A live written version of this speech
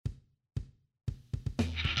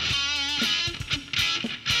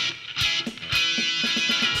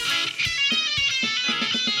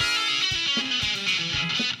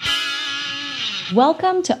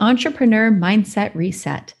Welcome to Entrepreneur Mindset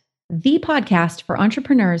Reset, the podcast for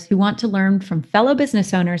entrepreneurs who want to learn from fellow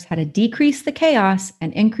business owners how to decrease the chaos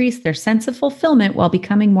and increase their sense of fulfillment while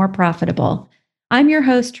becoming more profitable. I'm your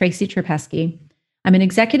host, Tracy Trapesky. I'm an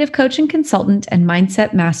executive coach and consultant and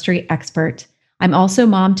mindset mastery expert. I'm also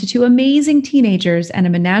mom to two amazing teenagers and a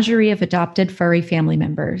menagerie of adopted furry family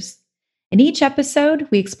members. In each episode,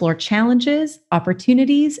 we explore challenges,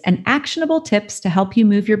 opportunities, and actionable tips to help you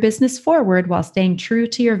move your business forward while staying true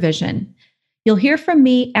to your vision. You'll hear from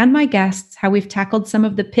me and my guests how we've tackled some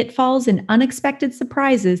of the pitfalls and unexpected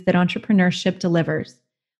surprises that entrepreneurship delivers.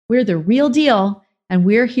 We're the real deal, and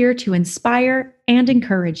we're here to inspire and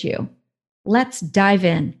encourage you. Let's dive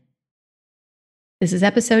in. This is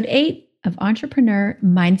episode 8 of Entrepreneur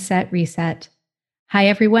Mindset Reset. Hi,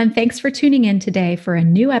 everyone. Thanks for tuning in today for a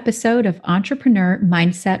new episode of Entrepreneur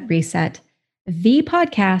Mindset Reset, the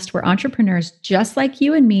podcast where entrepreneurs just like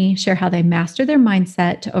you and me share how they master their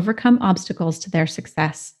mindset to overcome obstacles to their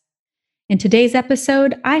success. In today's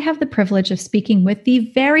episode, I have the privilege of speaking with the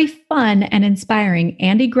very fun and inspiring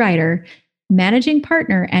Andy Grider, managing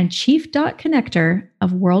partner and chief dot connector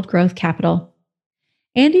of World Growth Capital.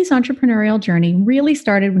 Andy's entrepreneurial journey really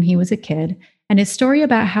started when he was a kid, and his story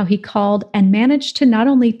about how he called and managed to not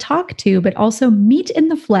only talk to, but also meet in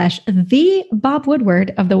the flesh the Bob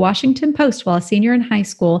Woodward of the Washington Post while a senior in high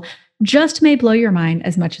school just may blow your mind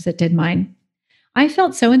as much as it did mine. I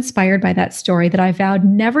felt so inspired by that story that I vowed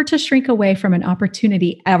never to shrink away from an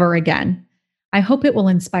opportunity ever again. I hope it will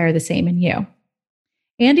inspire the same in you.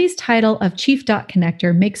 Andy's title of Chief Dot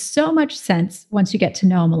Connector makes so much sense once you get to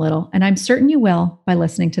know him a little, and I'm certain you will by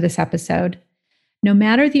listening to this episode. No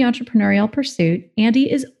matter the entrepreneurial pursuit,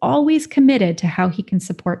 Andy is always committed to how he can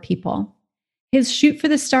support people. His shoot for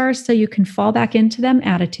the stars so you can fall back into them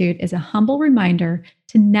attitude is a humble reminder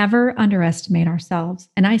to never underestimate ourselves.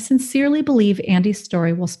 And I sincerely believe Andy's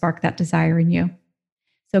story will spark that desire in you.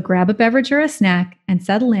 So grab a beverage or a snack and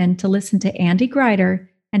settle in to listen to Andy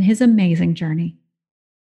Grider and his amazing journey.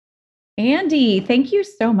 Andy, thank you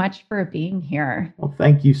so much for being here. Well,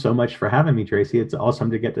 thank you so much for having me, Tracy. It's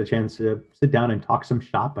awesome to get the chance to sit down and talk some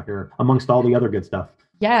shop here amongst all the other good stuff.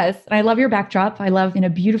 Yes, I love your backdrop. I love in a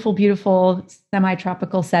beautiful, beautiful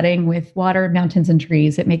semi-tropical setting with water, mountains, and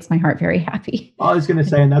trees. It makes my heart very happy. I was going to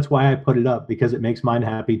say, and that's why I put it up, because it makes mine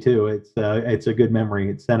happy too. It's a good memory.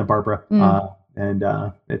 It's Santa Barbara. And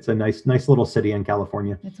it's a nice little city in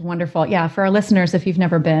California. It's wonderful. Yeah. For our listeners, if you've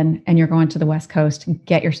never been and you're going to the West Coast,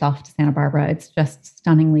 get yourself to Santa Barbara. It's just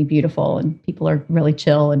stunningly beautiful and people are really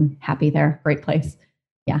chill and happy there. Great place.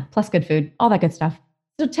 Yeah. Plus good food, all that good stuff.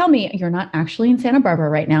 So tell me, you're not actually in Santa Barbara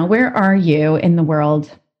right now. Where are you in the world?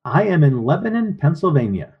 I am in Lebanon,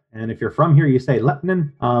 Pennsylvania. And if you're from here, you say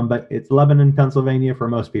Lebanon, but it's Lebanon, Pennsylvania for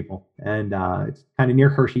most people. And it's kind of near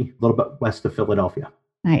Hershey, a little bit west of Philadelphia.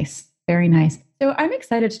 Nice. Very nice. So I'm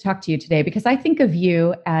excited to talk to you today because I think of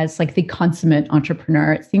you as like the consummate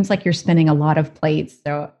entrepreneur. It seems like you're spinning a lot of plates.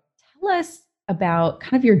 So tell us about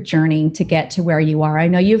kind of your journey to get to where you are. I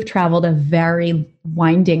know you've traveled a very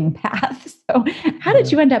winding path. So how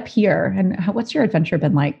did you end up here and what's your adventure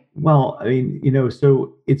been like? Well, I mean,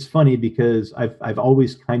 so it's funny because I've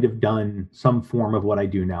always kind of done some form of what I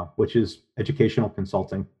do now, which is educational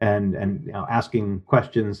consulting and asking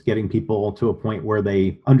questions, getting people to a point where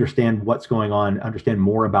they understand what's going on, understand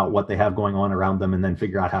more about what they have going on around them, and then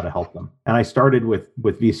figure out how to help them. And I started with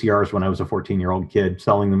VCRs when I was a 14-year-old kid,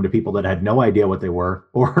 selling them to people that had no idea what they were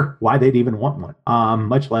or why they'd even want one,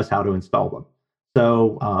 much less how to install them.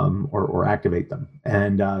 So, or activate them.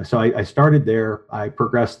 And so I started there. I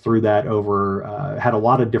progressed through that over, had a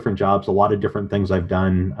lot of different jobs, a lot of different things I've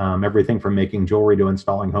done, everything from making jewelry to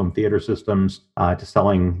installing home theater systems, to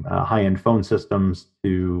selling high-end phone systems,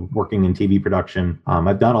 to working in TV production.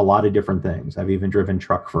 I've done a lot of different things. I've even driven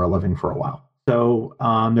truck for a living for a while. So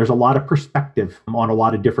there's a lot of perspective on a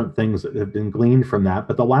lot of different things that have been gleaned from that.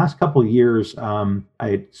 But the last couple of years, I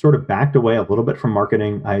had sort of backed away a little bit from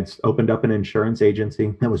marketing. I had opened up an insurance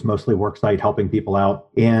agency that was mostly worksite, helping people out.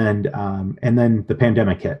 And then the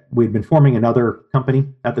pandemic hit. We'd been forming another company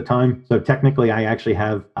at the time. So technically, I actually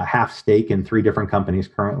have a half stake in 3 different companies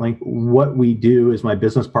currently. What we do is my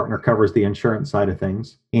business partner covers the insurance side of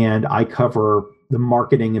things, and I cover the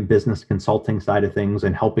marketing and business consulting side of things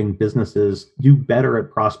and helping businesses do better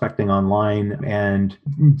at prospecting online and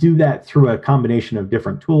do that through a combination of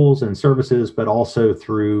different tools and services, but also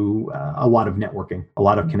through a lot of networking, a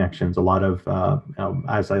lot of connections, a lot of,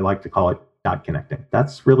 as I like to call it, dot connecting.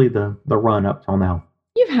 That's really the run up till now.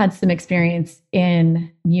 You've had some experience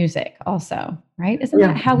in music also, right? Isn't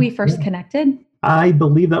that how we first connected? I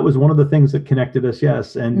believe that was one of the things that connected us,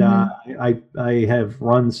 yes. And I have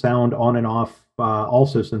run sound on and off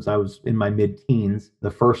also since I was in my mid-teens.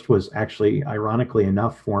 The first was actually, ironically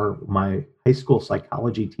enough, for my high school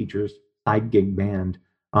psychology teacher's side gig band.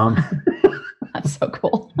 Um, That's so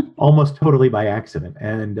cool. Almost totally by accident.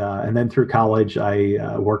 And then through college,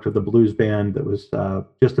 I worked with a blues band that was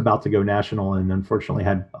just about to go national, and unfortunately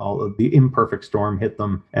had all of the imperfect storm hit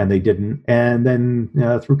them, and they didn't. And then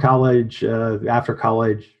through college, after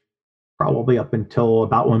college, probably up until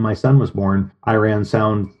about when my son was born, I ran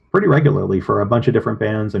sound pretty regularly for a bunch of different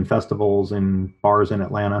bands and festivals and bars in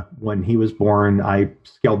Atlanta. When he was born, I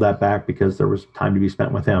scaled that back because there was time to be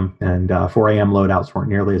spent with him, and 4 a.m. loadouts weren't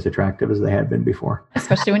nearly as attractive as they had been before.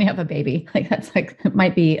 Especially when you have a baby. That's it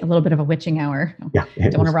might be a little bit of a witching hour. Yeah.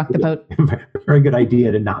 Don't want to rock the boat. Very good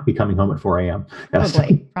idea to not be coming home at 4 a.m. Yes.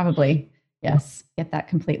 Probably. Yes, get that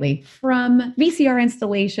completely. From VCR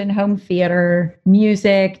installation, home theater,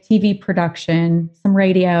 music, TV production, some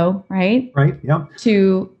radio, right? Right. Yep.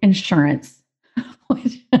 To insurance.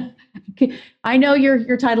 I know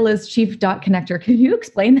your title is Chief Dot Connector. Can you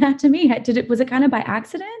explain that to me? Was it kind of by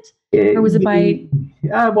accident? Or was it by?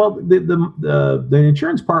 Yeah, well, the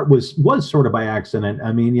insurance part was sort of by accident.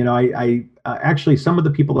 I mean, I actually, some of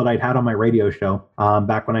the people that I'd had on my radio show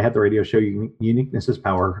back when I had the radio show Uniqueness is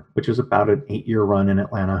Power, which was about an 8-year run in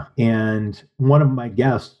Atlanta, and one of my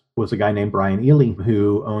guests was a guy named Brian Ely,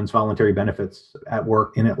 who owns Voluntary Benefits at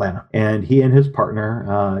Work in Atlanta. And he and his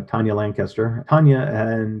partner, Tanya Lancaster, Tanya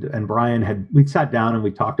and Brian we'd sat down and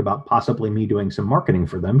we talked about possibly me doing some marketing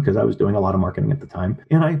for them, because I was doing a lot of marketing at the time.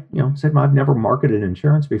 And I, said, I've never marketed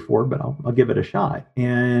insurance before, but I'll give it a shot.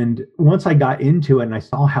 And once I got into it and I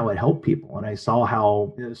saw how it helped people, and I saw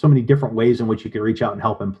how so many different ways in which you could reach out and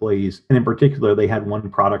help employees. And in particular, they had one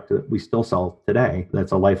product that we still sell today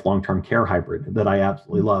that's a life long-term care hybrid that I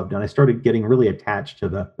absolutely love. And I started getting really attached to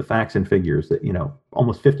the facts and figures that,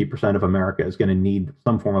 almost 50% of America is going to need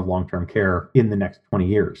some form of long-term care in the next 20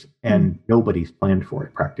 years. And nobody's planned for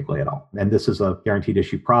it practically at all. And this is a guaranteed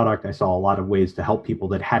issue product. I saw a lot of ways to help people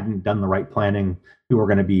that hadn't done the right planning, who were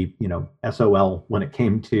going to be, SOL when it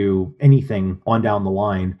came to anything on down the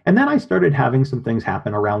line. And then I started having some things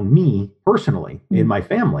happen around me personally in my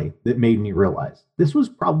family that made me realize this was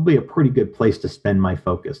probably a pretty good place to spend my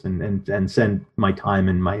focus and send my time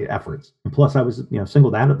and my efforts. And plus, I was,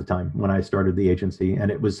 single dad at the time when I started the agency,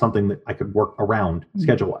 and it was something that I could work around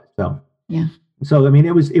schedule-wise. So, yeah. So, I mean,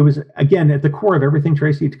 it was again, at the core of everything,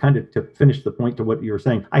 Tracy, to finish the point to what you were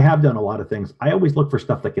saying, I have done a lot of things. I always look for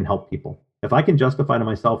stuff that can help people. If I can justify to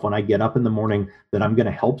myself when I get up in the morning that I'm going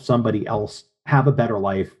to help somebody else have a better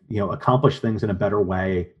life, accomplish things in a better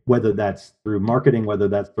way, whether that's through marketing, whether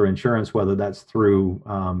that's through insurance, whether that's through,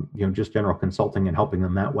 just general consulting and helping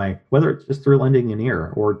them that way, whether it's just through lending an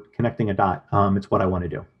ear or connecting a dot, it's what I want to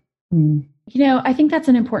do. I think that's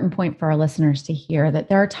an important point for our listeners to hear, that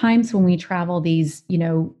there are times when we travel these,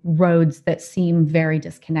 roads that seem very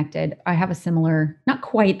disconnected. I have a similar, not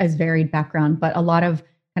quite as varied background, but a lot of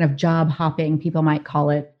kind of job hopping, people might call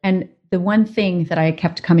it. And the one thing that I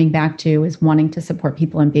kept coming back to is wanting to support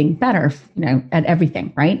people and being better, at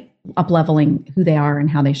everything, right? Up-leveling who they are and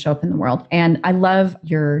how they show up in the world. And I love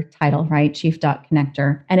your title, right? Chief Dot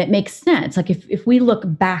Connector. And it makes sense. Like if we look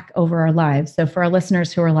back over our lives, so for our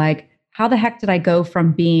listeners who are like, how the heck did I go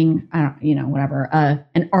from being,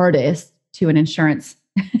 an artist to an insurance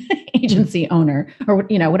agency owner, or,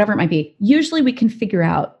 whatever it might be? Usually we can figure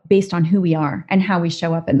out based on who we are and how we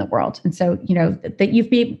show up in the world. And so, that you've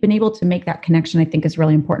been able to make that connection, I think is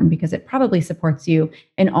really important, because it probably supports you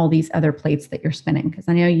in all these other plates that you're spinning. Because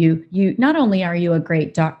I know you not only are you a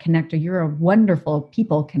great dot connector, you're a wonderful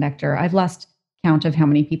people connector. I've lost count of how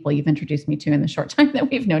many people you've introduced me to in the short time that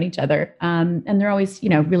we've known each other. And they're always,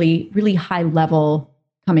 really, really high level,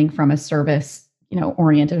 coming from a service,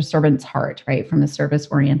 oriented, a servant's heart, right? From a service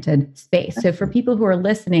oriented space. So for people who are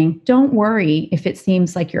listening, don't worry if it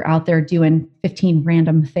seems like you're out there doing 15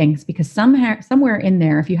 random things, because somewhere in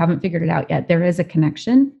there, if you haven't figured it out yet, there is a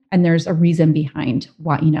connection and there's a reason behind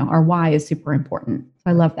why, our why is super important. So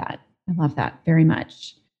I love that. I love that very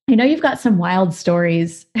much. I know you've got some wild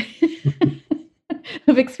stories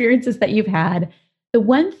of experiences that you've had.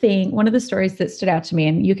 One of the stories that stood out to me,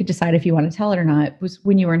 and you could decide if you want to tell it or not, was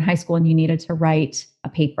when you were in high school and you needed to write a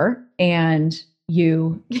paper and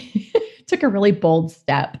you took a really bold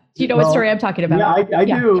step. Do you know what story I'm talking about? Yeah, I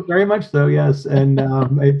do, very much so, yes. And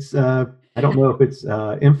it's, I don't know if it's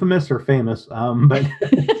infamous or famous, but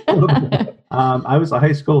I was a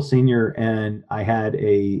high school senior and I had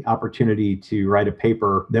a opportunity to write a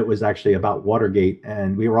paper that was actually about Watergate,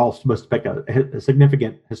 and we were all supposed to pick a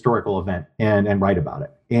significant historical event and write about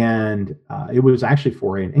it. And it was actually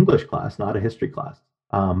for an English class, not a history class,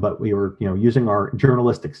 but we were using our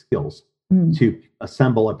journalistic skills. to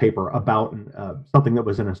assemble a paper about something that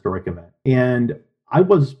was an historic event. And I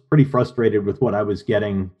was pretty frustrated with what I was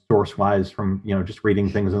getting source-wise from, just reading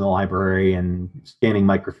things in the library and scanning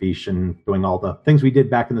microfiche and doing all the things we did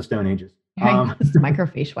back in the Stone Ages.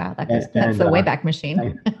 Microfiche, wow, that's the Wayback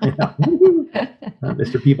Machine.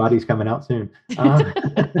 Mr. Peabody's coming out soon.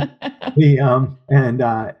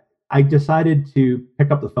 I decided to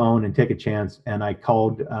pick up the phone and take a chance, and I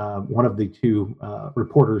called one of the two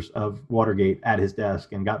reporters of Watergate at his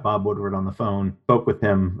desk and got Bob Woodward on the phone, spoke with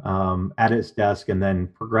him at his desk, and then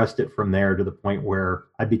progressed it from there to the point where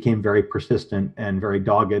I became very persistent and very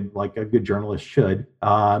dogged, like a good journalist should,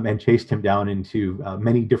 and chased him down into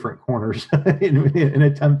many different corners in an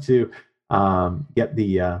attempt to get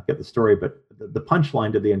the story. But the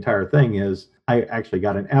punchline to the entire thing is I actually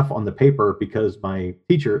got an F on the paper because my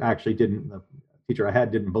teacher the teacher I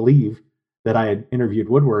had didn't believe that I had interviewed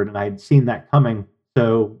Woodward, and I had seen that coming.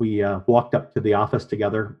 So we walked up to the office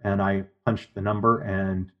together, and I punched the number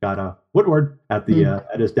and got a Woodward at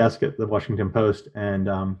his desk at the Washington Post, and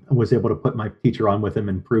was able to put my teacher on with him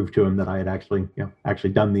and prove to him that I had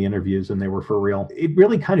actually done the interviews and they were for real. It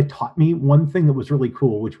really kind of taught me one thing that was really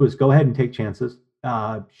cool, which was go ahead and take chances,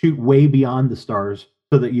 shoot way beyond the stars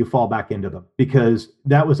so that you fall back into them, because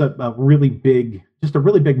that was a really big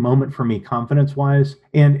moment for me confidence wise.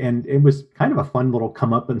 And it was kind of a fun little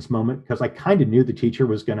comeuppance moment because I kind of knew the teacher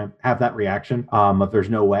was going to have that reaction of there's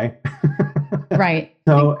no way. Right.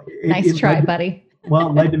 So nice try, buddy. Well,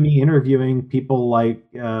 it led to me interviewing people like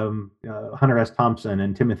Hunter S. Thompson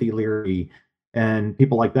and Timothy Leary and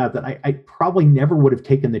people like that I probably never would have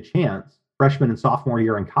taken the chance freshman and sophomore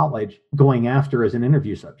year in college going after as an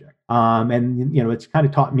interview subject. And it's kind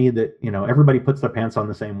of taught me that everybody puts their pants on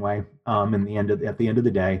the same way. At the end of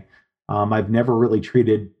the day, I've never really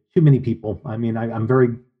treated too many people. I mean, I'm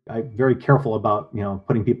very careful about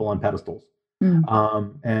putting people on pedestals.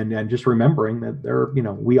 And just remembering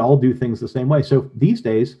that we all do things the same way. So these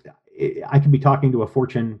days, I could be talking to a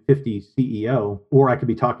Fortune 50 CEO, or I could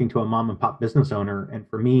be talking to a mom and pop business owner. And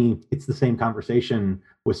for me, it's the same conversation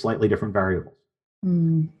with slightly different variables.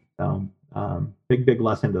 So big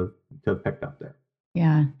lesson to have picked up there.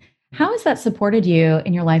 Yeah. How has that supported you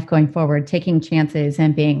in your life going forward, taking chances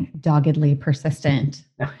and being doggedly persistent?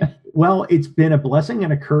 Well, it's been a blessing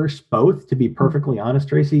and a curse, both, to be perfectly honest,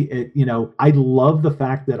 Tracy. I love the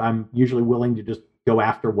fact that I'm usually willing to just go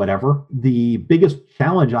after whatever. The biggest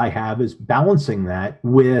challenge I have is balancing that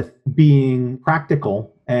with being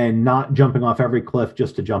practical and not jumping off every cliff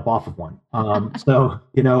just to jump off of one. So,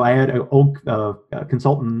 I had an old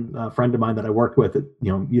consultant friend of mine that I worked with that,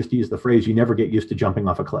 used to use the phrase, you never get used to jumping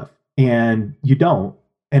off a cliff. And you don't.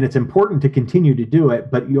 And it's important to continue to do it,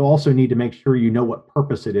 but you also need to make sure you know what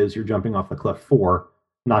purpose it is you're jumping off the cliff for,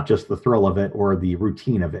 not just the thrill of it or the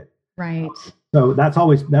routine of it. Right. So that's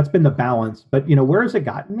been the balance. But, where has it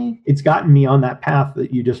gotten me? It's gotten me on that path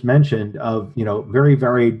that you just mentioned of, very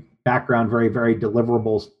varied background, very varied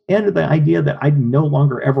deliverables, and the idea that I no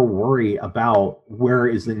longer ever worry about where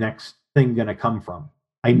is the next thing going to come from.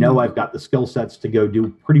 I know I've got the skill sets to go do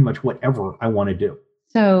pretty much whatever I want to do.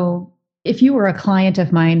 So if you were a client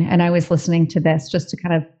of mine and I was listening to this, just to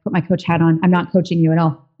kind of put my coach hat on, I'm not coaching you at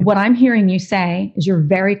all. What I'm hearing you say is you're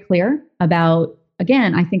very clear about,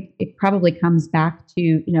 again, I think it probably comes back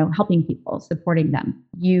to, helping people, supporting them.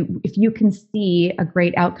 If you can see a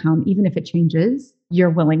great outcome, even if it changes, you're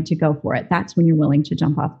willing to go for it. That's when you're willing to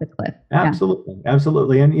jump off the cliff. Absolutely. Yeah.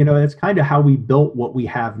 Absolutely. And, it's kind of how we built what we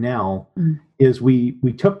have now is we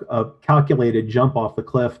took a calculated jump off the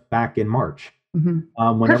cliff back in March.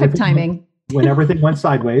 Perfect timing. When everything went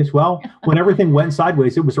sideways. Well, when everything went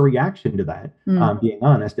sideways, it was a reaction to that. Being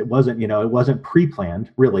honest, it wasn't pre-planned,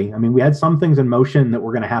 really. I mean, we had some things in motion that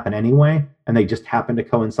were going to happen anyway, and they just happened to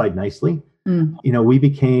coincide nicely. We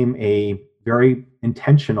became a very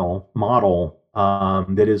intentional model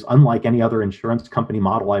that is unlike any other insurance company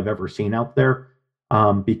model I've ever seen out there,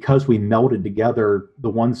 because we melded together the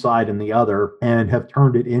one side and the other and have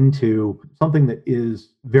turned it into something that is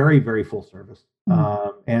very, very full service.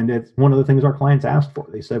 And it's one of the things our clients asked for.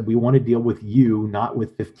 They said, we want to deal with you, not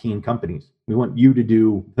with 15 companies. We want you to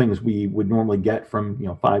do things we would normally get from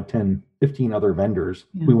 5, 10, 15 other vendors.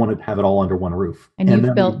 We want to have it all under one roof. And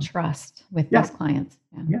you've built trust with those clients.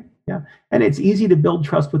 Yeah. And it's easy to build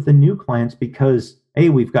trust with the new clients because A,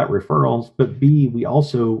 we've got referrals, but B, we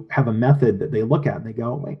also have a method that they look at and they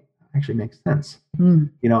go, wait, actually makes sense. Mm.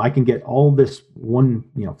 I can get all this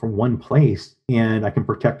from one place, and I can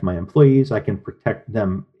protect my employees. I can protect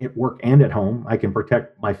them at work and at home. I can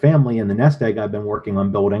protect my family and the nest egg I've been working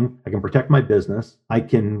on building. I can protect my business. I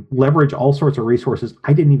can leverage all sorts of resources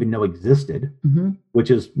I didn't even know existed,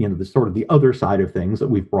 which is, the sort of the other side of things that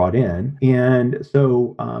we've brought in. And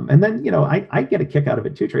so, and then, I get a kick out of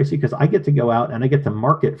it too, Tracy, because I get to go out and I get to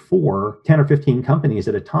market for 10 or 15 companies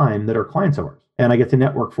at a time that are clients of ours. And I get to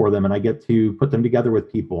network for them, and I get to put them together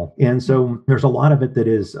with people. And so there's a lot of it that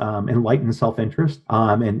is enlightened self-interest.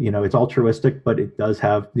 And, it's altruistic, but it does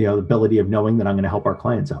have the ability of knowing that I'm going to help our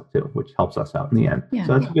clients out too, which helps us out in the end. Yeah.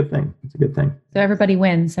 So that's a good thing. It's a good thing. So everybody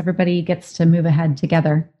wins. Everybody gets to move ahead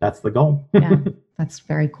together. That's the goal. Yeah. That's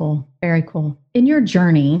very cool. Very cool. In your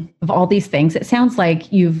journey of all these things, it sounds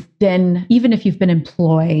like you've been, even if you've been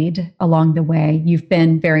employed along the way, you've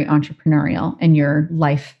been very entrepreneurial in your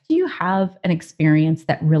life. Do you have an experience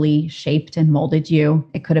that really shaped and molded you?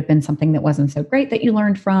 It could have been something that wasn't so great that you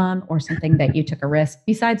learned from, or something that you took a risk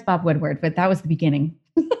besides Bob Woodward, but that was the beginning.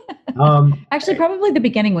 Actually, probably the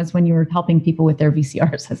beginning was when you were helping people with their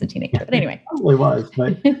VCRs as a teenager. But anyway. Probably was.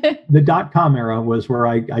 But the .com era was where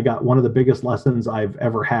I got one of the biggest lessons I've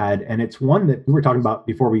ever had. And it's one that we were talking about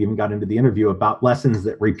before we even got into the interview about lessons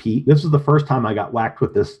that repeat. This was the first time I got whacked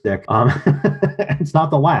with this stick. It's not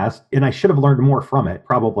the last. And I should have learned more from it,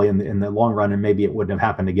 probably in the long run. And maybe it wouldn't have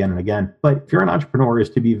happened again and again. But if you're an entrepreneur, is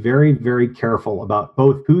to be very, very careful about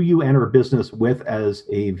both who you enter business with as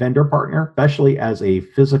a vendor partner, especially as a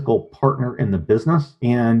physical partner in the business.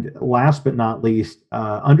 And last but not least,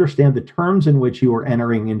 understand the terms in which you are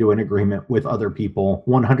entering into an agreement with other people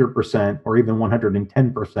 100% or even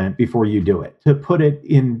 110% before you do it. To put it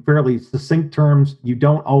in fairly succinct terms, you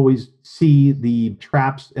don't always see the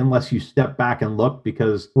traps unless you step back and look,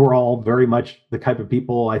 because we're all very much the type of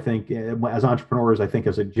people, I think, as entrepreneurs, I think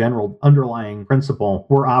as a general underlying principle,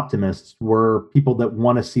 we're optimists. We're people that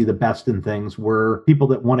want to see the best in things. We're people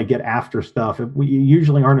that want to get after stuff. We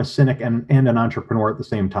usually aren't a cynic and an entrepreneur at the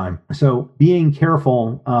same time. So being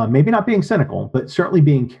careful, maybe not being cynical, but certainly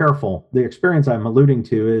being careful. The experience I'm alluding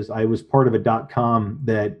to is I was part of a .com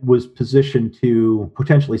that was positioned to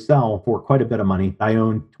potentially sell for quite a bit of money. I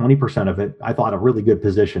owned 20% of it. I thought a really good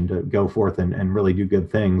position to go forth and really do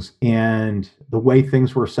good things. And the way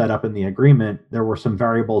things were set up in the agreement, there were some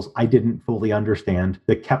variables I didn't fully understand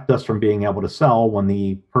that kept us from being able to sell when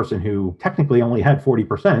the person who technically only had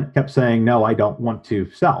 40% kept saying, no, I don't want to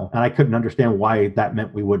sell. And I couldn't understand why that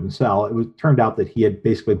meant we wouldn't sell. It turned out that he had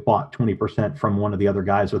basically bought 20% from one of the other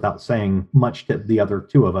guys without saying much to the other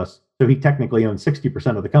two of us. So he technically owned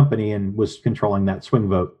 60% of the company and was controlling that swing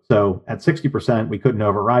vote. So at 60%, we couldn't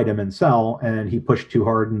override him and sell, and he pushed too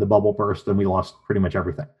hard and the bubble burst and we lost pretty much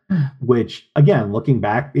everything. Which, again, looking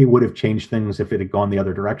back, it would have changed things if it had gone the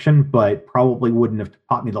other direction, but probably wouldn't have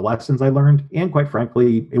taught me the lessons I learned. And quite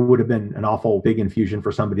frankly, it would have been an awful big infusion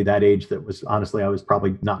for somebody that age that was, honestly, I was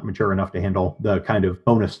probably not mature enough to handle the kind of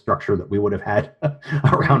bonus structure that we would have had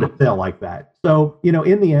around a sale like that. So,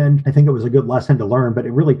 in the end, I think it was a good lesson to learn, but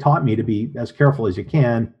it really taught me to be as careful as you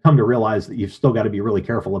can. Come to realize that you've still got to be really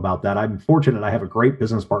careful about that. I'm fortunate I have a great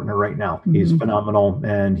business partner right now. Mm-hmm. He's phenomenal,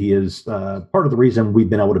 and he is part of the reason we've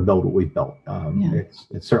been able to build what we've built.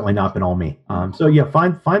 It's certainly not been all me. So yeah,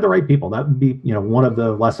 find the right people. That would be, one of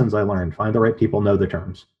the lessons I learned. Find the right people, know the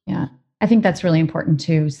terms. Yeah. I think that's really important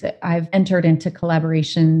too. So I've entered into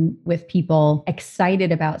collaboration with people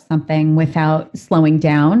excited about something without slowing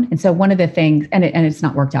down. And so one of the things, and it's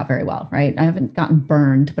not worked out very well, right? I haven't gotten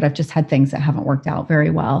burned, but I've just had things that haven't worked out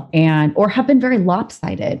very well or have been very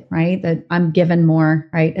lopsided, right? That I'm given more,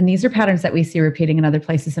 right? And these are patterns that we see repeating in other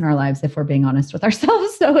places in our lives if we're being honest with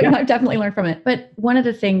ourselves. So I've definitely learned from it. But one of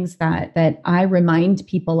the things that I remind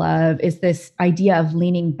people of is this idea of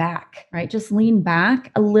leaning back, right? Just lean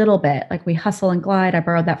back a little bit. Like we hustle and glide. I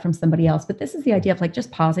borrowed that from somebody else, but this is the idea of like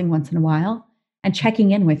just pausing once in a while and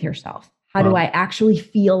checking in with yourself. How do I actually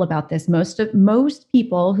feel about this? Most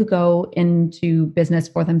people who go into business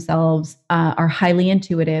for themselves are highly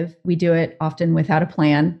intuitive. We do it often without a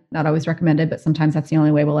plan, not always recommended, but sometimes that's the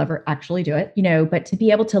only way we'll ever actually do it. But to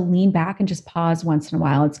be able to lean back and just pause once in a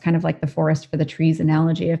while, it's kind of like the forest for the trees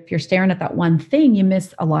analogy. If you're staring at that one thing, you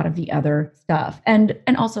miss a lot of the other stuff. And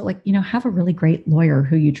also have a really great lawyer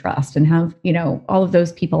who you trust and have, all of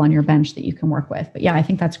those people on your bench that you can work with. But yeah, I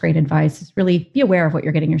think that's great advice. Is really be aware of what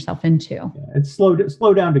you're getting yourself into. Yeah, it's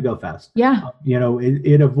slow down to go fast. Yeah.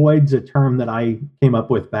 It avoids a term that I came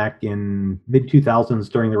up with back in mid 2000s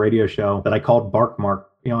during the radio show that I called bark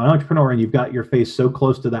mark. An entrepreneur, and you've got your face so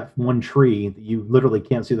close to that one tree that you literally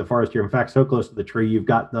can't see the forest. You're in fact so close to the tree, you've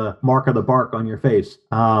got the mark of the bark on your face.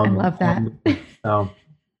 I love that. So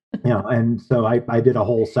And so I did a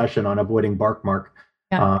whole session on avoiding bark mark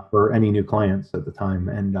Yeah. for any new clients at the time.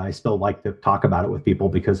 And I still like to talk about it with people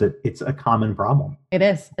because it's a common problem. It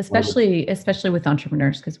is, especially with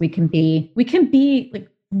entrepreneurs, because we can be like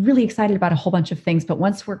really excited about a whole bunch of things, but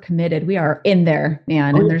once we're committed, we are in there,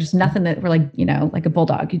 man. Oh, And yeah. there's nothing that we're like, like a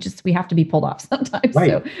bulldog. We have to be pulled off sometimes. Right,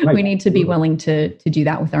 So right. we need to be Absolutely. willing to do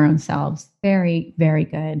that with our own selves. Very, very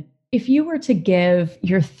good. If you were to give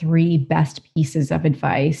your three best pieces of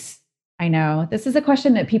advice, I know this is a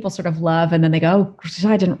question that people sort of love, and then they go, "Oh,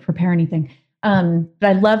 I didn't prepare anything." But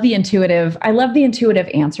I love the intuitive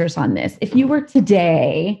answers on this. If you were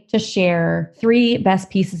today to share three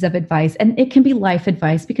best pieces of advice, and it can be life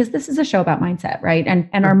advice because this is a show about mindset, right? And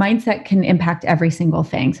our mindset can impact every single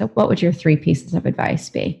thing. So what would your three pieces of advice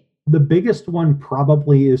be? The biggest one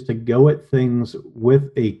probably is to go at things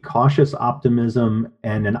with a cautious optimism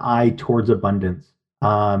and an eye towards abundance.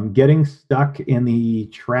 Getting stuck in the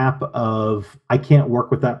trap of, I can't work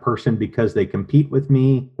with that person because they compete with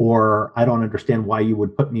me, or I don't understand why you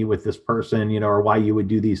would put me with this person, or why you would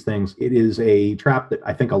do these things. It is a trap that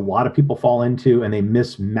I think a lot of people fall into, and they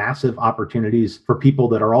miss massive opportunities for people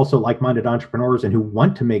that are also like-minded entrepreneurs and who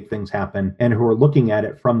want to make things happen and who are looking at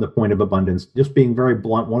it from the point of abundance. Just being very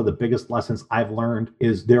blunt, one of the biggest lessons I've learned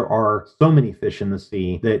is there are so many fish in the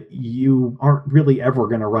sea that you aren't really ever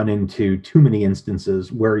going to run into too many instances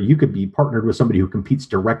where you could be partnered with somebody who competes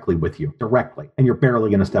directly with you, and you're barely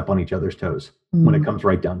going to step on each other's toes when it comes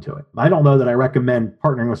right down to it. I don't know that I recommend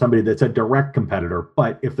partnering with somebody that's a direct competitor,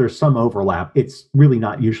 but if there's some overlap, it's really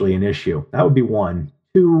not usually an issue. That would be one.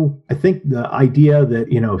 Two, I think the idea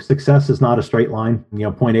that success is not a straight line,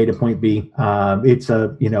 point A to point B. It's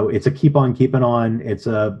a keep on keeping on. It's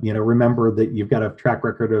a remember that you've got a track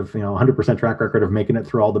record of 100% track record of making it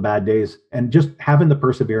through all the bad days, and just having the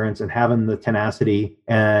perseverance and having the tenacity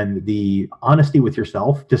and the honesty with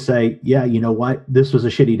yourself to say, yeah, you know what, this was a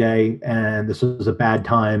shitty day and this was a bad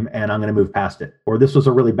time, and I'm going to move past it. Or this was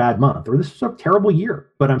a really bad month, or this was a terrible year,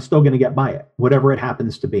 but I'm still going to get by it, whatever it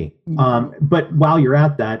happens to be. But while you're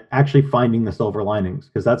at that, actually finding the silver linings,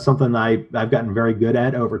 because that's something I've gotten very good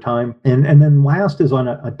at over time. And then last is on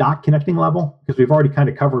a dot connecting level, because we've already kind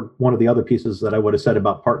of covered one of the other pieces that I would have said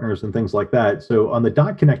about partners and things like that. So on the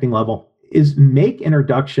dot connecting level, is make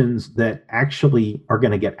introductions that actually are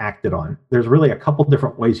going to get acted on. There's really a couple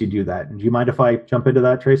different ways you do that. And do you mind if I jump into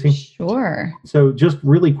that, Tracy? Sure. So just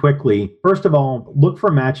really quickly, first of all, look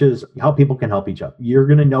for matches, how people can help each other. You're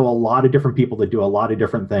going to know a lot of different people that do a lot of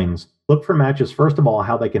different things. Look for matches, first of all,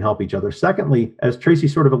 how they can help each other. Secondly, as Tracy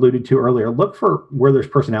sort of alluded to earlier, look for where there's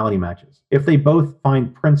personality matches. If they both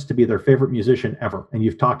find Prince to be their favorite musician ever, and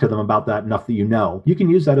you've talked to them about that enough that you can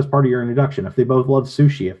use that as part of your introduction. If they both love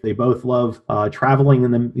sushi, if they both love traveling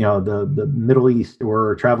in the Middle East,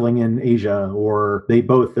 or traveling in Asia, or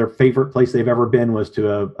their favorite place they've ever been was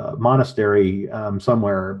to a monastery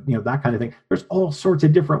somewhere, that kind of thing. There's all sorts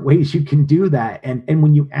of different ways you can do that. And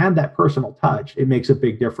when you add that personal touch, it makes a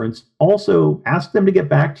big difference. Also, ask them to get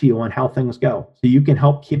back to you on how things go, so you can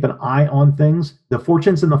help keep an eye on things. The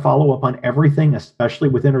fortunes and the follow-up on everything, especially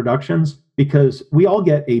with introductions, because we all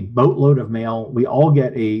get a boatload of mail. We all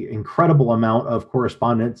get a incredible amount of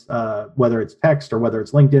correspondence, whether it's text or whether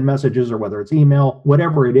it's LinkedIn messages or whether it's email,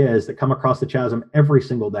 whatever it is, that come across the chasm every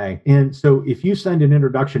single day. And so if you send an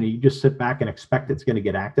introduction and you just sit back and expect it's going to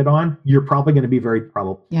get acted on, you're probably going to be very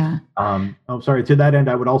troubled. Yeah. To that end,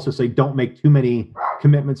 I would also say don't make too many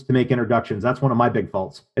commitments to make introductions. That's one of my big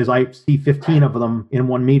faults, is I see 15 of them in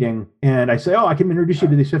one meeting and I say, oh, I can introduce you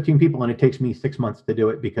to these 15 people. And it takes me 6 months to do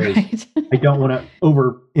it because I don't want to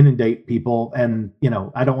over inundate people. And,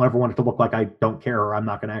 I don't ever want it to look like I don't care, or I'm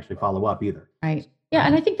not going to actually follow up either. Right. Yeah.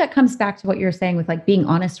 And I think that comes back to what you're saying with like being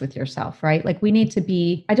honest with yourself, right? Like we need to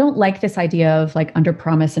be, I don't like this idea of like under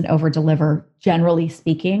promise and over deliver, generally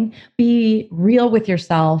speaking. Be real with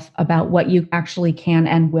yourself about what you actually can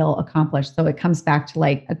and will accomplish. So it comes back to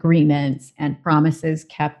like agreements and promises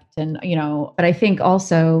kept but I think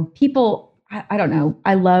also people, I don't know.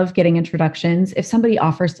 I love getting introductions. If somebody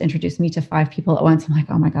offers to introduce me to 5 people at once, I'm like,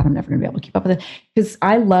 oh my God, I'm never going to be able to keep up with it. Because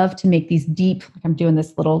I love to make these deep, like I'm doing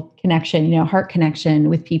this little connection, heart connection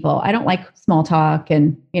with people. I don't like small talk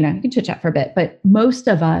and, you can chit chat for a bit, but most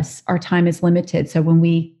of us, our time is limited. So when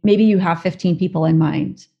maybe you have 15 people in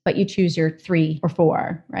mind, but you choose your 3 or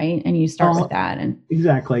 4, right? And you start with that and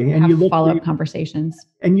exactly. And you follow-up conversations.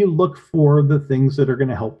 And you look for the things that are going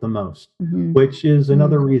to help the most, which is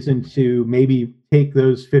another reason to maybe take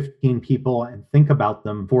those 15 people and think about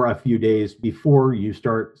them for a few days before you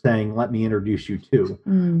start saying, let me introduce you to.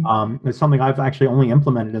 It's something I've actually only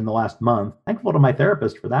implemented in the last month. Thankful to my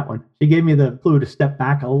therapist for that one. She gave me the clue to step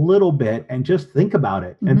back a little bit and just think about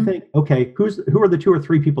it and think, okay, who are the 2 or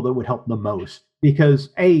 3 people that would help the most? Because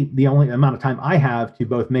A, the only amount of time I have to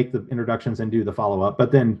both make the introductions and do the follow-up,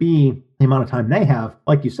 but then B, the amount of time they have,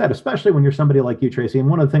 like you said, especially when you're somebody like you, Tracy. And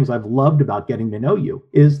one of the things I've loved about getting to know you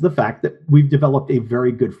is the fact that we've developed a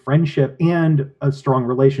very good friendship and a strong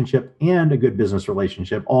relationship and a good business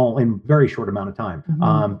relationship all in a very short amount of time.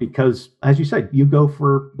 Because as you said, you go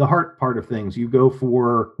for the heart part of things. You go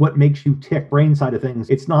for what makes you tick, brain side of things.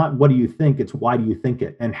 It's not what do you think, it's why do you think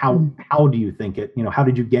it? And how do you think it? How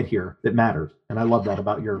did you get here that matters? And I love that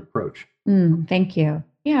about your approach. Thank you.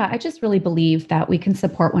 Yeah, I just really believe that we can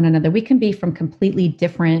support one another. We can be from completely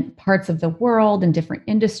different parts of the world and different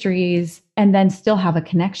industries and then still have a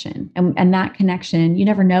connection. And that connection, you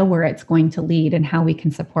never know where it's going to lead and how we can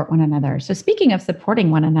support one another. So speaking of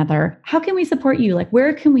supporting one another, how can we support you? Like,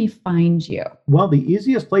 where can we find you? Well, the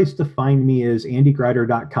easiest place to find me is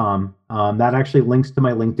andygreider.com. That actually links to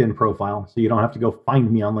my LinkedIn profile. So you don't have to go find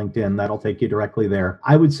me on LinkedIn. That'll take you directly there.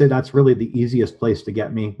 I would say that's really the easiest place to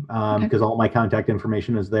get me because all my contact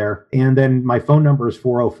information is there. And then my phone number is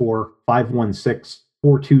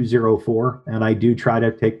 404-516-4204. And I do try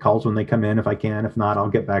to take calls when they come in if I can. If not, I'll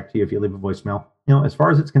get back to you if you leave a voicemail. As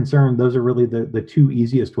far as it's concerned, those are really the 2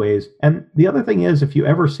 easiest ways. And the other thing is, if you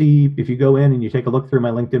go in and you take a look through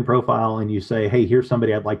my LinkedIn profile and you say, hey, here's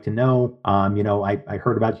somebody I'd like to know. I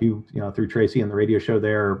heard about you, through Tracy and the radio show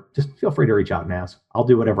there. Just feel free to reach out and ask. I'll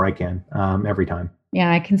do whatever I can every time.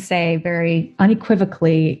 Yeah, I can say very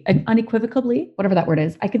unequivocally, whatever that word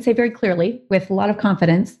is, I can say very clearly with a lot of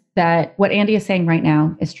confidence that what Andy is saying right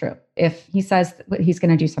now is true. If he says he's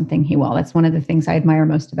going to do something, he will. That's one of the things I admire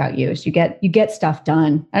most about you is you get stuff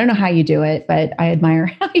done. I don't know how you do it, but I admire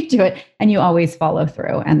how you do it and you always follow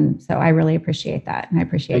through. And so I really appreciate that. And I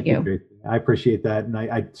appreciate you. I appreciate that. And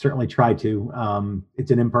I certainly try to.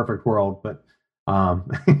 It's an imperfect world, but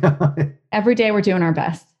every day we're doing our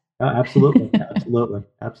best. Absolutely.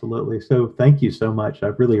 So thank you so much. I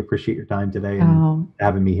really appreciate your time today and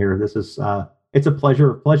having me here. This is it's a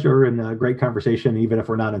pleasure and a great conversation, even if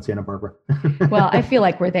we're not in Santa Barbara. Well, I feel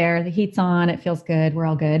like we're there. The heat's on. It feels good. We're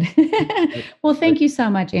all good. Well, thank you so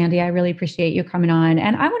much, Andy. I really appreciate you coming on.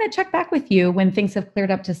 And I want to check back with you when things have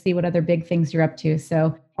cleared up to see what other big things you're up to.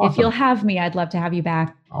 So If you'll have me, I'd love to have you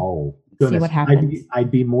back. Oh, see what happens.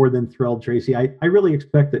 I'd be more than thrilled, Tracy. I really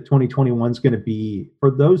expect that 2021 is going to be, for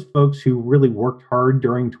those folks who really worked hard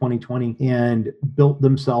during 2020 and built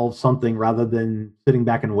themselves something rather than sitting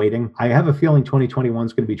back and waiting. I have a feeling 2021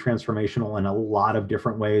 is going to be transformational in a lot of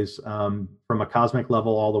different ways, from a cosmic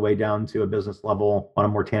level all the way down to a business level on a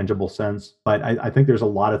more tangible sense. But I think there's a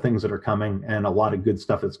lot of things that are coming and a lot of good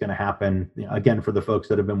stuff that's going to happen, again, for the folks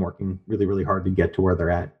that have been working really, really hard to get to where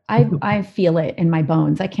they're at. I feel it in my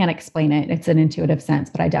bones. I can't explain it. It's an intuitive sense,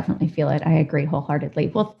 but I definitely feel it. I agree wholeheartedly.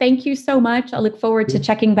 Well, thank you so much. I look forward to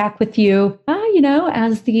checking back with you,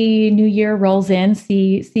 as the new year rolls in,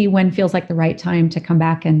 see when feels like the right time to come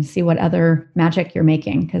back and see what other magic you're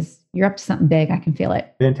making, because you're up to something big. I can feel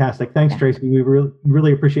it. Fantastic. Thanks, Tracy. We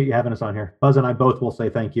really appreciate you having us on here. Buzz and I both will say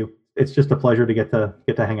thank you. It's just a pleasure to get to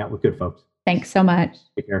hang out with good folks. Thanks so much.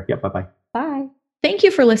 Take care. Yeah. Bye-bye. Bye. Thank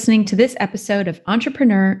you for listening to this episode of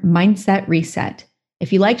Entrepreneur Mindset Reset.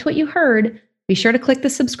 If you liked what you heard, be sure to click the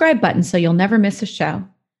subscribe button so you'll never miss a show.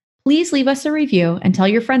 Please leave us a review and tell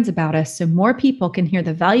your friends about us so more people can hear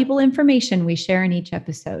the valuable information we share in each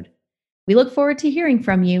episode. We look forward to hearing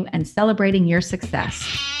from you and celebrating your success.